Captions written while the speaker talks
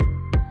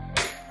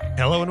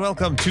Hello and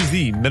welcome to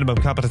the Minimum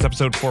Competence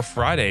episode for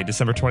Friday,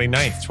 December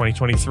 29th,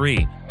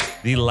 2023,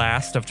 the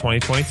last of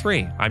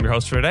 2023. I'm your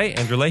host for today,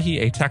 Andrew Leahy,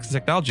 a tax and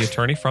technology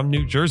attorney from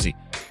New Jersey.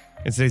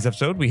 In today's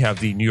episode, we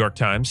have the New York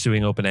Times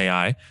suing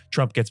OpenAI,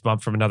 Trump gets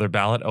bumped from another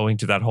ballot owing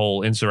to that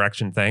whole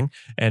insurrection thing,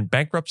 and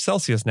Bankrupt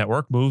Celsius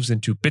Network moves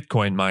into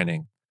Bitcoin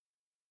mining.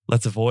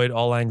 Let's avoid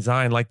all lang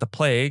syne like the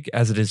plague,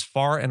 as it is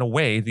far and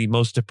away the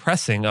most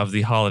depressing of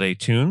the holiday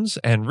tunes,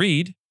 and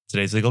read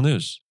today's legal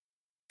news.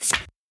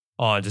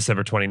 On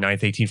December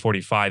 29th,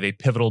 1845, a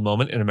pivotal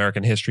moment in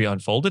American history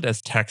unfolded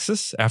as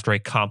Texas, after a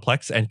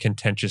complex and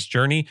contentious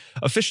journey,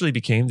 officially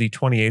became the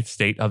 28th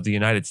state of the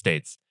United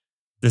States.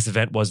 This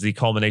event was the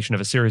culmination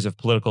of a series of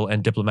political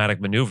and diplomatic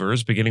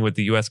maneuvers, beginning with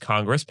the U.S.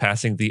 Congress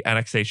passing the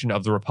annexation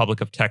of the Republic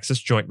of Texas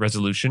Joint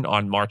Resolution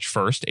on March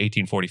 1st,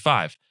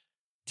 1845.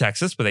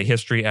 Texas, with a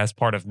history as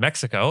part of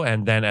Mexico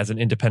and then as an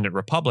independent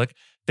republic,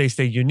 faced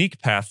a unique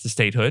path to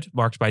statehood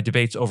marked by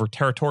debates over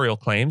territorial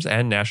claims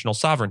and national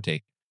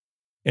sovereignty.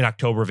 In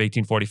October of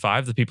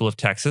 1845, the people of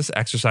Texas,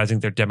 exercising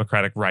their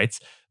democratic rights,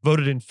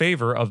 voted in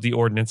favor of the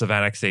Ordinance of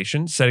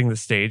Annexation, setting the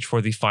stage for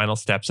the final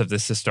steps of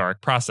this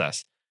historic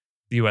process.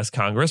 The U.S.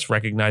 Congress,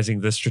 recognizing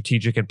the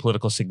strategic and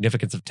political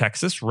significance of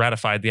Texas,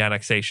 ratified the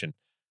annexation.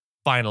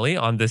 Finally,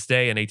 on this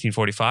day in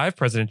 1845,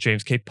 President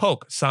James K.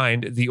 Polk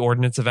signed the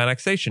Ordinance of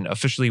Annexation,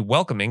 officially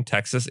welcoming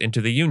Texas into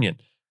the Union.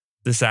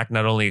 This act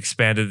not only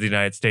expanded the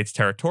United States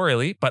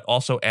territorially, but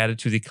also added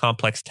to the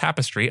complex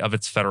tapestry of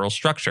its federal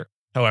structure.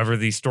 However,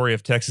 the story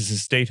of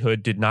Texas's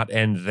statehood did not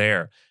end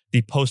there.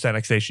 The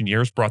post-annexation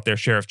years brought their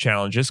share of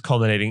challenges,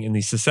 culminating in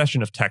the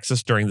secession of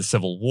Texas during the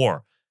Civil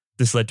War.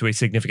 This led to a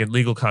significant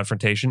legal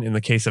confrontation in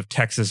the case of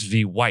Texas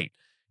v. White.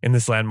 In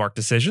this landmark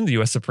decision, the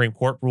U.S. Supreme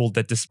Court ruled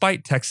that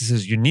despite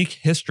Texas's unique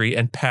history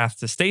and path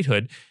to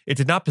statehood, it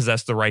did not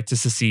possess the right to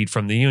secede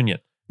from the Union.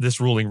 This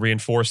ruling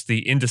reinforced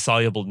the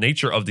indissoluble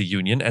nature of the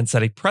Union and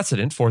set a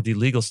precedent for the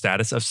legal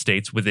status of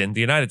states within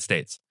the United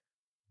States.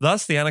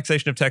 Thus, the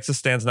annexation of Texas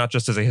stands not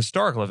just as a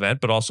historical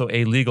event, but also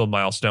a legal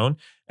milestone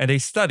and a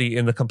study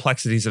in the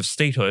complexities of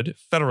statehood,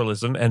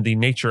 federalism, and the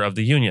nature of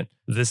the Union.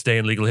 This day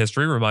in legal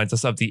history reminds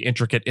us of the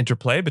intricate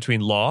interplay between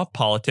law,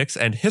 politics,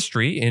 and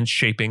history in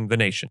shaping the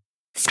nation.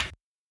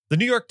 The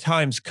New York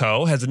Times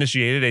Co. has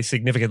initiated a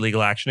significant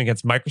legal action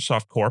against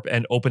Microsoft Corp.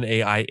 And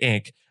OpenAI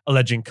Inc.,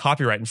 alleging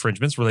copyright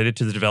infringements related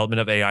to the development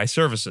of AI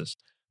services.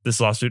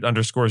 This lawsuit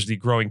underscores the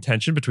growing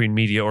tension between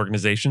media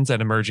organizations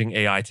and emerging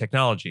AI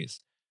technologies.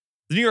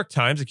 The New York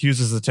Times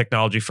accuses the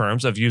technology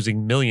firms of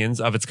using millions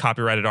of its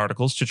copyrighted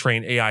articles to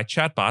train AI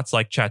chatbots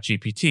like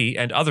ChatGPT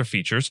and other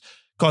features,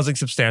 causing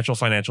substantial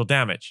financial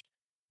damage.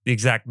 The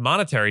exact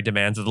monetary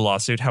demands of the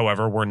lawsuit,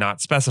 however, were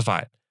not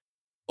specified.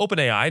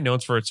 OpenAI, known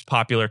for its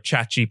popular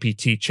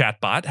ChatGPT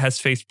chatbot, has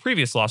faced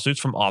previous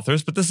lawsuits from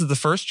authors, but this is the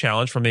first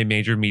challenge from a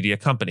major media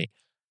company.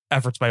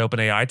 Efforts by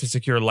OpenAI to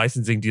secure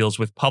licensing deals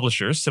with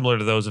publishers, similar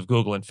to those of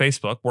Google and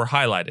Facebook, were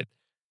highlighted.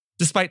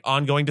 Despite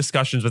ongoing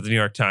discussions with the New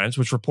York Times,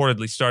 which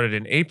reportedly started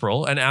in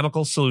April, an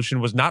amicable solution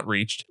was not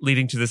reached,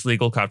 leading to this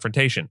legal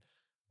confrontation.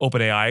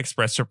 OpenAI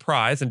expressed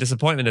surprise and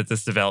disappointment at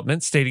this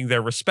development, stating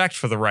their respect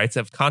for the rights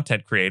of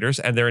content creators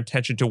and their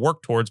intention to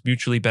work towards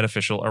mutually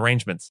beneficial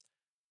arrangements.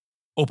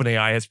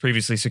 OpenAI has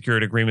previously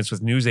secured agreements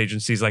with news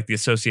agencies like the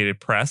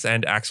Associated Press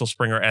and Axel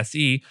Springer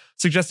SE,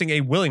 suggesting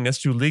a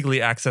willingness to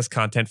legally access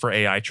content for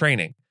AI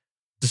training.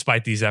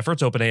 Despite these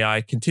efforts,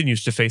 OpenAI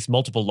continues to face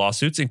multiple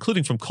lawsuits,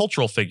 including from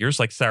cultural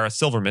figures like Sarah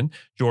Silverman,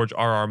 George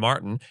R.R.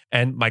 Martin,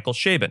 and Michael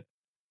Chabon.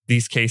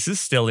 These cases,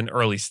 still in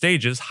early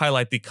stages,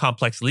 highlight the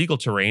complex legal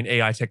terrain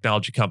AI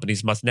technology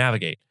companies must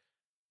navigate.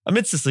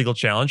 Amidst this legal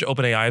challenge,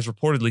 OpenAI is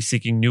reportedly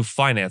seeking new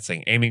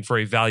financing, aiming for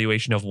a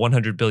valuation of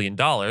 $100 billion,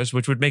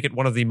 which would make it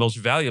one of the most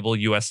valuable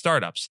U.S.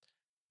 startups.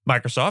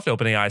 Microsoft,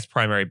 OpenAI's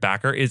primary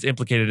backer, is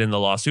implicated in the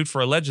lawsuit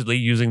for allegedly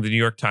using the New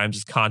York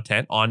Times'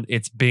 content on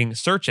its Bing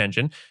search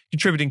engine,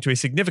 contributing to a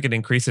significant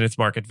increase in its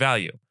market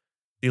value.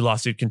 The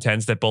lawsuit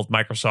contends that both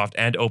Microsoft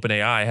and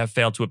OpenAI have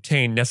failed to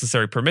obtain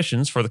necessary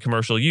permissions for the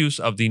commercial use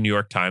of the New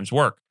York Times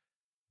work.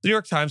 The New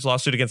York Times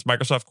lawsuit against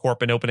Microsoft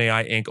Corp. And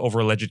OpenAI Inc. over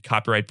alleged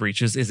copyright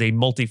breaches is a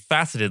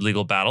multifaceted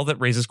legal battle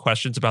that raises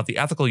questions about the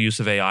ethical use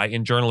of AI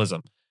in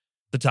journalism.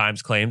 The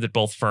Times claimed that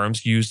both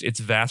firms used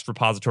its vast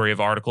repository of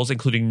articles,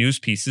 including news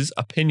pieces,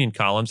 opinion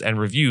columns, and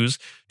reviews,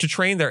 to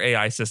train their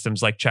AI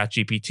systems like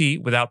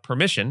ChatGPT without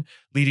permission,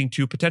 leading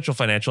to potential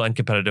financial and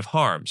competitive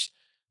harms.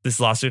 This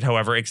lawsuit,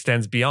 however,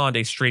 extends beyond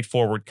a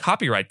straightforward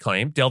copyright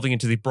claim, delving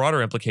into the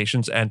broader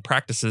implications and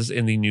practices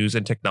in the news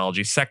and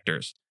technology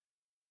sectors.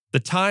 The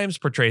Times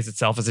portrays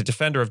itself as a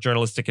defender of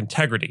journalistic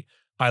integrity,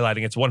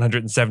 highlighting its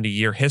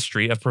 170-year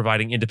history of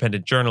providing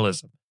independent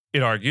journalism.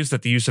 It argues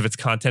that the use of its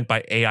content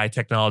by AI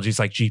technologies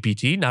like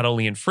GPT not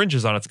only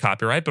infringes on its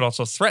copyright, but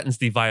also threatens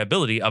the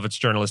viability of its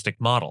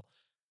journalistic model.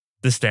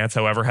 This stance,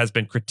 however, has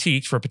been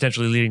critiqued for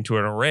potentially leading to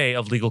an array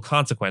of legal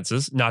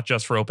consequences, not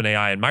just for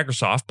OpenAI and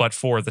Microsoft, but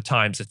for the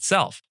Times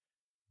itself.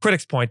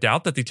 Critics point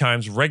out that the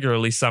Times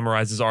regularly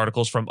summarizes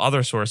articles from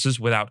other sources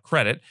without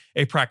credit,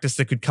 a practice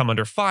that could come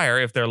under fire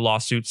if their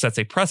lawsuit sets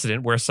a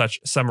precedent where such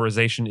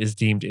summarization is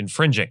deemed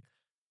infringing.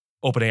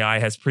 OpenAI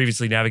has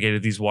previously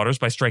navigated these waters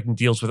by striking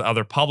deals with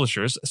other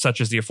publishers,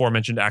 such as the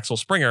aforementioned Axel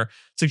Springer,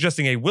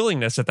 suggesting a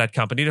willingness at that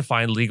company to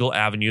find legal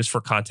avenues for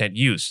content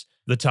use.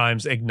 The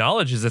Times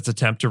acknowledges its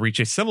attempt to reach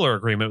a similar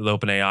agreement with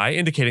OpenAI,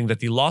 indicating that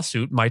the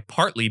lawsuit might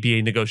partly be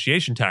a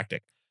negotiation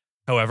tactic.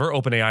 However,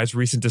 OpenAI's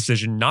recent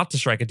decision not to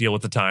strike a deal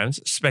with the Times,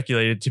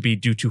 speculated to be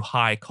due to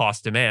high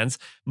cost demands,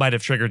 might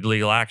have triggered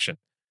legal action.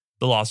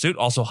 The lawsuit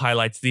also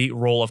highlights the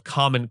role of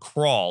Common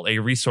Crawl, a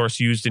resource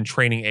used in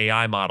training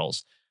AI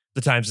models.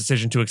 The Times'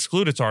 decision to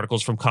exclude its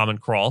articles from Common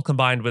Crawl,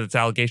 combined with its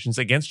allegations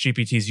against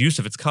GPT's use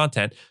of its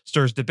content,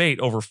 stirs debate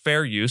over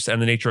fair use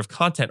and the nature of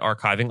content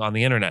archiving on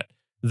the internet.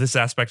 This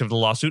aspect of the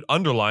lawsuit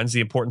underlines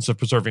the importance of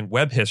preserving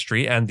web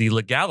history and the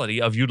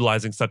legality of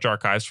utilizing such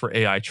archives for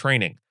AI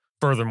training.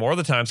 Furthermore,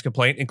 the Times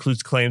complaint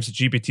includes claims that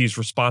GPT's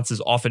responses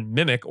often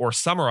mimic or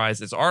summarize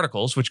its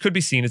articles, which could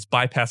be seen as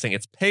bypassing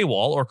its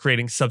paywall or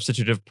creating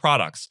substitutive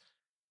products.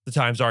 The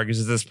Times argues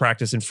that this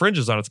practice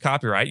infringes on its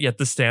copyright, yet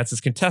this stance is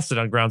contested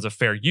on grounds of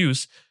fair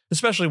use,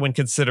 especially when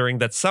considering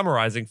that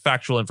summarizing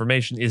factual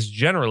information is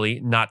generally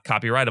not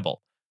copyrightable.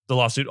 The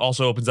lawsuit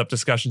also opens up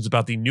discussions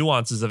about the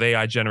nuances of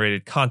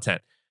AI-generated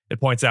content. It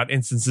points out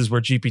instances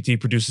where GPT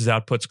produces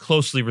outputs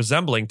closely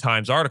resembling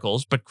Times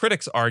articles, but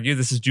critics argue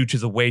this is due to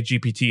the way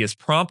GPT is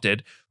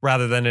prompted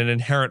rather than an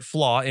inherent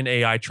flaw in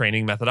AI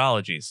training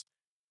methodologies.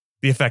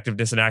 The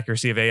effectiveness and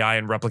accuracy of AI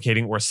in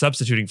replicating or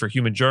substituting for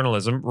human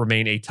journalism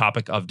remain a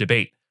topic of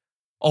debate.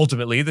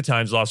 Ultimately, the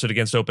Times lawsuit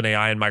against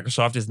OpenAI and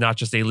Microsoft is not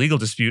just a legal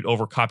dispute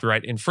over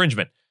copyright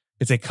infringement.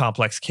 It's a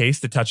complex case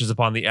that touches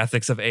upon the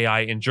ethics of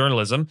AI in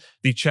journalism,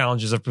 the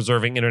challenges of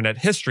preserving internet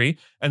history,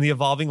 and the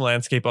evolving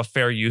landscape of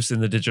fair use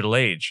in the digital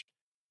age.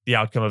 The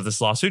outcome of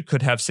this lawsuit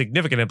could have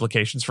significant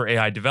implications for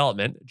AI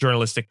development,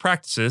 journalistic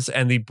practices,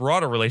 and the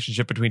broader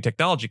relationship between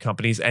technology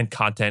companies and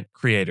content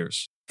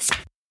creators.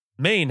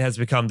 Maine has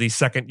become the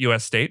second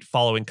U.S. state,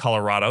 following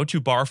Colorado, to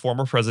bar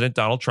former President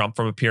Donald Trump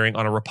from appearing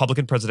on a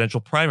Republican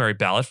presidential primary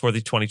ballot for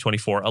the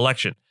 2024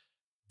 election.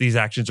 These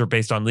actions are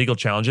based on legal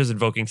challenges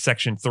invoking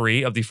Section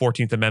 3 of the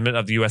 14th Amendment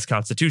of the U.S.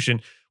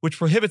 Constitution, which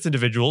prohibits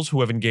individuals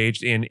who have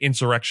engaged in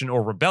insurrection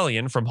or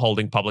rebellion from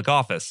holding public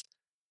office.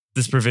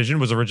 This provision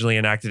was originally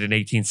enacted in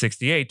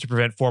 1868 to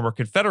prevent former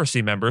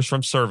Confederacy members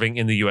from serving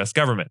in the U.S.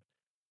 government.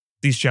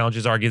 These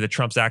challenges argue that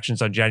Trump's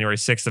actions on January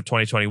 6th of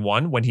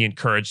 2021, when he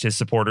encouraged his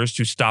supporters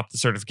to stop the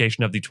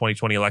certification of the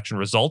 2020 election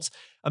results,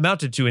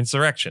 amounted to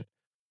insurrection.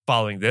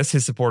 Following this,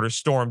 his supporters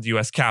stormed the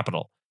U.S.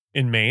 Capitol.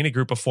 In Maine, a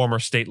group of former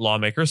state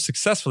lawmakers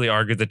successfully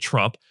argued that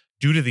Trump,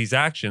 due to these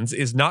actions,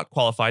 is not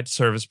qualified to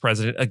serve as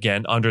president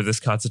again under this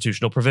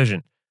constitutional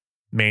provision.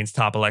 Maine's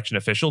top election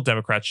official,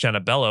 Democrat Shanna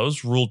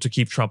Bellows, ruled to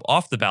keep Trump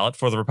off the ballot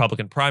for the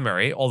Republican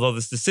primary, although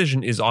this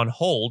decision is on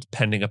hold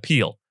pending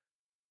appeal.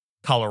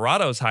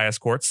 Colorado's highest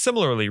court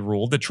similarly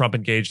ruled that Trump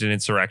engaged in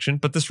insurrection,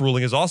 but this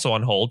ruling is also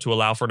on hold to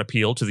allow for an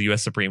appeal to the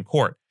U.S. Supreme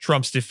Court.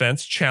 Trump's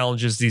defense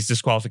challenges these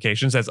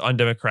disqualifications as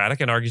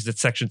undemocratic and argues that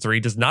Section 3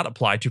 does not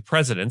apply to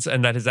presidents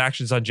and that his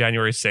actions on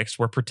January 6th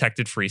were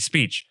protected free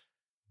speech.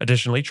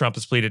 Additionally, Trump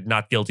has pleaded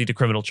not guilty to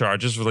criminal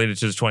charges related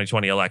to the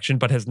 2020 election,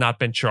 but has not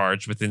been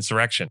charged with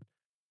insurrection.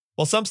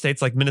 While some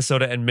states like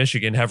Minnesota and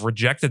Michigan have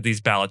rejected these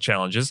ballot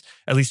challenges,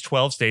 at least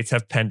 12 states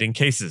have pending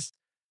cases.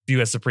 The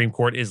U.S. Supreme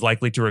Court is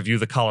likely to review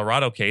the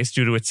Colorado case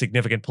due to its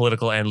significant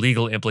political and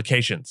legal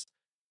implications.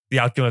 The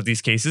outcome of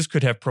these cases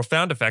could have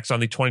profound effects on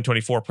the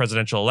 2024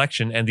 presidential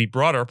election and the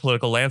broader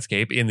political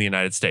landscape in the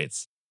United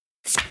States.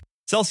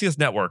 Celsius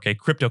Network, a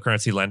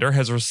cryptocurrency lender,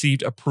 has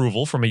received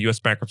approval from a U.S.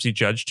 bankruptcy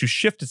judge to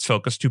shift its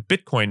focus to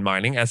Bitcoin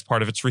mining as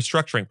part of its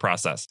restructuring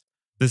process.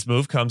 This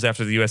move comes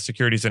after the U.S.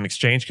 Securities and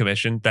Exchange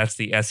Commission, that's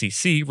the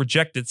SEC,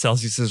 rejected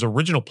Celsius's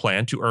original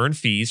plan to earn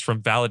fees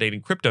from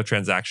validating crypto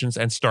transactions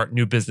and start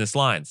new business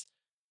lines.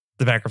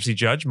 The bankruptcy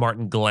judge,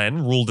 Martin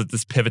Glenn, ruled that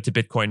this pivot to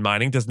Bitcoin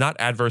mining does not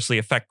adversely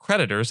affect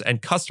creditors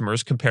and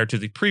customers compared to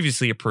the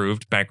previously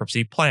approved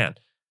bankruptcy plan.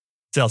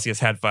 Celsius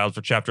had filed for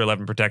Chapter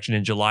 11 protection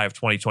in July of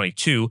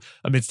 2022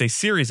 amidst a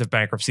series of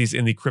bankruptcies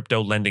in the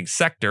crypto lending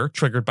sector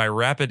triggered by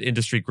rapid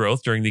industry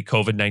growth during the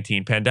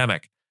COVID-19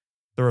 pandemic.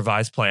 The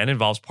revised plan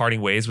involves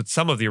parting ways with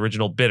some of the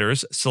original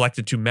bidders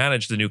selected to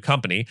manage the new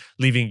company,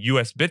 leaving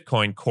U.S.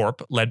 Bitcoin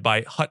Corp., led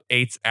by Hut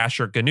 8's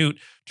Asher Ganoot,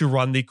 to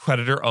run the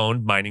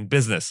creditor-owned mining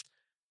business.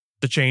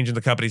 The change in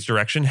the company's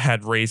direction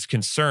had raised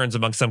concerns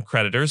among some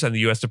creditors and the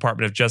U.S.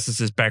 Department of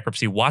Justice's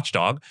bankruptcy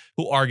watchdog,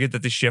 who argued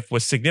that the shift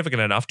was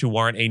significant enough to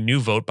warrant a new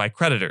vote by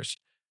creditors.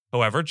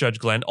 However, Judge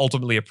Glenn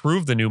ultimately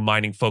approved the new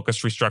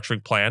mining-focused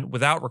restructuring plan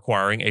without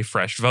requiring a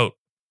fresh vote.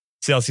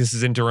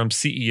 Celsius's interim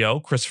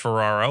CEO, Chris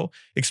Ferraro,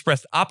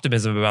 expressed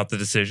optimism about the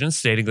decision,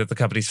 stating that the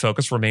company's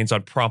focus remains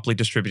on promptly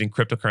distributing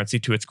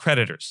cryptocurrency to its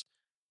creditors.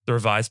 The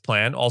revised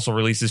plan also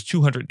releases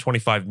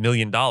 $225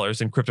 million in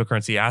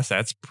cryptocurrency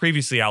assets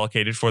previously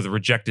allocated for the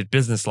rejected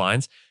business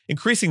lines,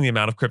 increasing the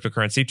amount of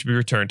cryptocurrency to be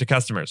returned to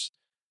customers.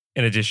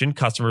 In addition,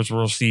 customers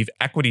will receive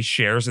equity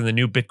shares in the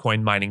new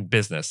Bitcoin mining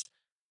business.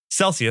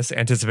 Celsius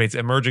anticipates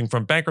emerging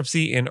from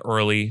bankruptcy in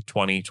early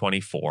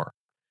 2024.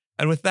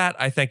 And with that,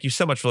 I thank you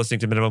so much for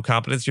listening to Minimum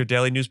Competence, your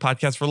daily news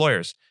podcast for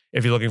lawyers.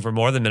 If you're looking for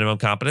more than minimum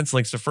competence,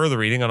 links to further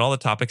reading on all the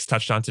topics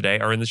touched on today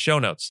are in the show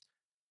notes.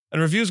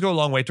 And reviews go a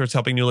long way towards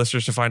helping new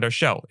listeners to find our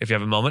show. If you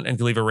have a moment and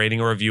can leave a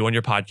rating or review on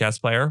your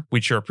podcast player,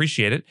 we'd sure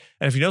appreciate it.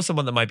 And if you know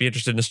someone that might be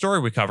interested in a story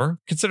we cover,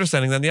 consider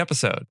sending them the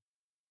episode.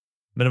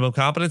 Minimum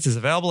Competence is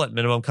available at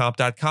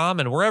minimumcomp.com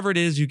and wherever it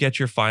is you get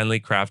your finely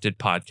crafted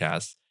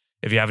podcasts.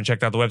 If you haven't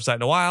checked out the website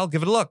in a while,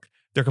 give it a look.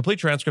 There are complete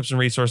transcripts and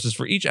resources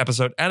for each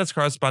episode and its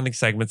corresponding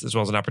segments, as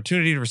well as an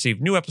opportunity to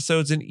receive new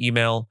episodes in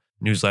email,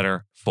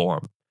 newsletter,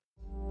 form.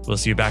 We'll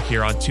see you back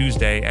here on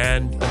Tuesday,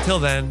 and until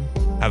then,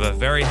 have a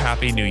very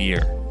happy new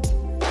year.